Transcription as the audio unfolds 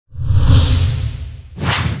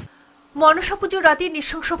মনসা পুজোর রাতে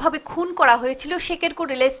নৃশংসভাবে খুন করা হয়েছিল শেকেরকো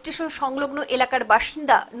রেল স্টেশন সংলগ্ন এলাকার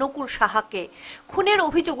বাসিন্দা নকুল সাহাকে। খুনের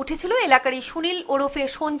অভিযোগ উঠেছিল এলাকারই সুনীল ওরফে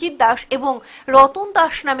সঞ্জিত দাস এবং রতন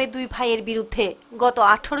দাস নামে দুই ভাইয়ের বিরুদ্ধে। গত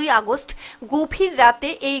 18ই আগস্ট গভীর রাতে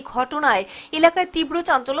এই ঘটনায় এলাকায় তীব্র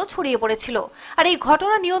চাঞ্চল্য ছড়িয়ে পড়েছিল। আর এই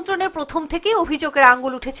ঘটনা নিয়ন্ত্রণের প্রথম থেকেই অভিযোগের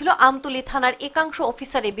আঙুল উঠেছিল আমতলী থানার একাংশ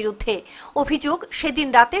অফিসারের বিরুদ্ধে। অভিযোগ, সেদিন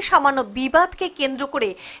রাতে সামান্য বিবাদকে কেন্দ্র করে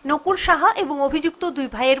নকুল সাহা এবং অভিযুক্ত দুই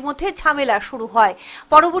ভাইয়ের মধ্যে ঝামেলা শুরু হয়।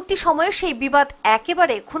 পরবর্তী সময়ে সেই বিবাদ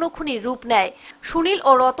একেবারে খুনোখুনি রূপ নেয়। সুনীল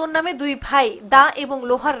ও রতন নামে দুই ভাই দা এবং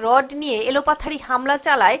লোহার রড নিয়ে এলোপাথারি হামলা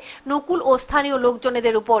চালায় নকুল ও স্থানীয়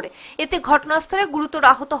লোকজনেদের উপর। এতে ঘটনাস্থলে গুরুতর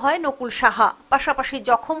আহত হয় নকুল সাহা, পাশাপাশি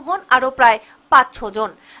জখম হন আরো প্রায় 5-6 জন,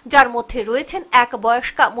 যার মধ্যে রয়েছেন এক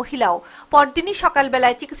বয়স্কা মহিলাও। পরদিনই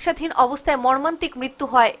সকালবেলায় চিকিৎসাধীন অবস্থায় মর্মান্তিক মৃত্যু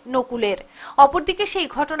হয় নকুলের। অপরদিকে সেই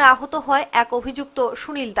ঘটনায় আহত হয় এক অভিযুক্ত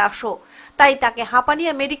সুনীল দাসও। তাই তাকে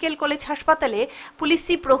হাঁপানিয়া মেডিকেল কলেজ হাসপাতালে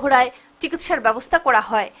পুলিশি প্রহরায় চিকিৎসার ব্যবস্থা করা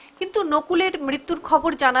হয়। কিন্তু নকুলের মৃত্যুর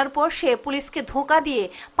খবর জানার পর সে পুলিশকে ধোঁকা দিয়ে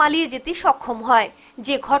পালিয়ে যেতে সক্ষম হয়।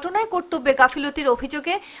 যে ঘটনায় কর্তব্যে গাফিলতির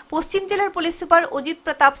অভিযোগে পশ্চিম জেলার পুলিশ সুপার অজিত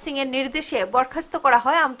প্রতাপ সিং এর নির্দেশে বরখাস্ত করা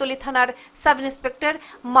হয় আমতলী থানার সাব ইন্সপেক্টর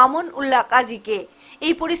মামুন উল্লাহ কাজীকে।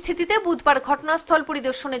 এই পরিস্থিতিতে বুধবার ঘটনাস্থল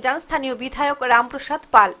পরিদর্শনে যান স্থানীয় বিধায়ক রামপ্রসাদ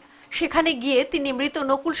পাল। সেখানে গিয়ে তিনি মৃত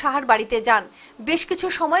নকুল সাহার বাড়িতে যান। বেশ কিছু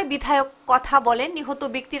সময় বিধায়ক কথা বলেন নিহত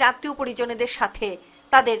ব্যক্তির আত্মীয় পরিজনদের সাথে,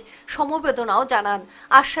 তাদের সমবেদনাও জানান,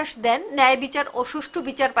 আশ্বাস দেন ন্যায় বিচার ও সুষ্ঠু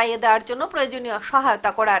বিচার পাইয়ে দেওয়ার জন্য প্রয়োজনীয়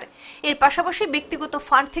সহায়তা করার। এর পাশাপাশি ব্যক্তিগত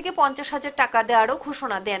ফান্ড থেকে 50,000 টাকা দেওয়ারও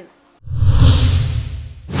ঘোষণা দেন।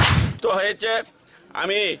 তো হয়েছে,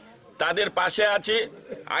 আমি তাদের পাশে আছি,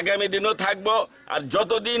 আগামী দিনও থাকবো। আর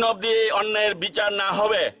যতদিন অবধি এই অন্যায়ের বিচার না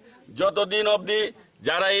হবে, যতদিন অবধি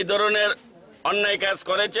যারা এই ধরনের অন্যায় কাজ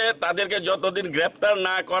করেছে তাদেরকে যতদিন গ্রেপ্তার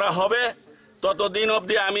না করা হবে, ততদিন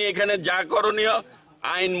অবধি আমি এখানে যা করণীয়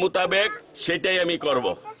আইন মোতাবেক সেটাই আমি করব।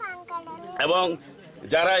 এবং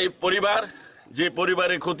যারা এই যে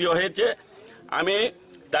পরিবারের ক্ষতি হয়েছে, আমি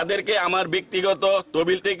তাদেরকে আমার ব্যক্তিগত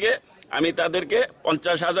তহবিল থেকে আমি তাদেরকে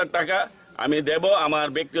 50,000 টাকা আমি দেব আমার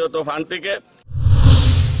ব্যক্তিগত ফান্ড থেকে।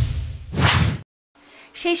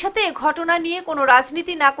 সেই সাথে ঘটনা নিয়ে কোনো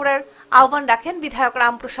রাজনীতি না করার আহ্বান রাখেন বিধায়ক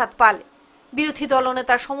রামপ্রসাদ পাল। বিরোধী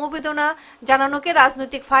দলনেতার সমবেদনা জানানোকে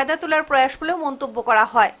রাজনৈতিক ফায়দা তোলার প্রয়াস বলেও মন্তব্য করা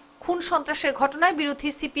হয়। খুন সন্ত্রাসের ঘটনায় বিরোধী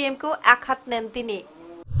সিপিএমকেও এক হাত নেন তিনি।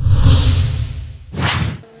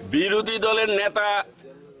 বিরোধী দলের নেতা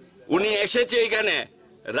উনি এসেছে এখানে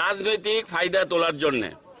রাজনৈতিক ফায়দা তোলার জন্য।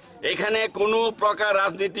 এখানে কোনো প্রকার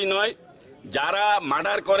রাজনীতি নয়। যারা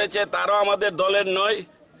মার্ডার করেছে তারাও আমাদের দলের নয়।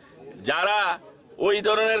 যারা ওই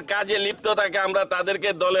ধরনের কাজে লিপ্ত থাকে আমরা তাদেরকে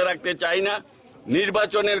দলে রাখতে চাই না।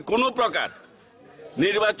 নির্বাচনের কোনো প্রকার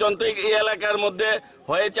নির্বাচন তো এই এলাকার মধ্যে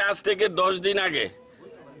হয়েছে আজ থেকে 10 দিন আগে।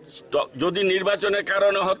 যদি নির্বাচনের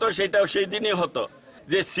কারণে হতো সেটাও সেই দিনই হতো।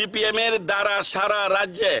 যে সিপিএম এর দ্বারা সারা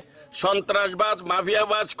রাজ্যে সন্ত্রাসবাদ,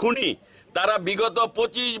 মাফিয়াবাজ, খুনি, তারা বিগত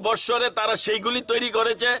 25 বছরে তারা সেইগুলি তৈরি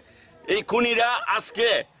করেছে। এই খুনিরা আজকে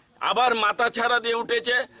আবার মাথা ছাড়া দিয়ে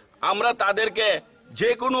উঠেছে। আমরা তাদেরকে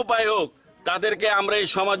যে কোনো উপায় হোক তাদেরকে আমরা এই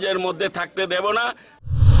সমাজের মধ্যে থাকতে দেব না।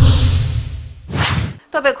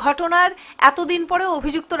 তবে ঘটনার এতদিন পরে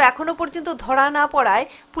অভিযুক্তরা এখনো পর্যন্ত ধরা না পড়ায়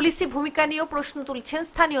পুলিশি ভূমিকা নিয়েও প্রশ্ন তুলছেন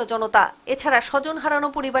স্থানীয় জনতা। এছাড়া স্বজন হারানো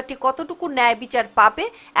পরিবারটি কতটুকু ন্যায় বিচার পাবে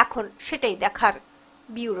এখন সেটাই দেখার।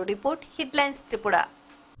 Bureau report, headlines Tripura.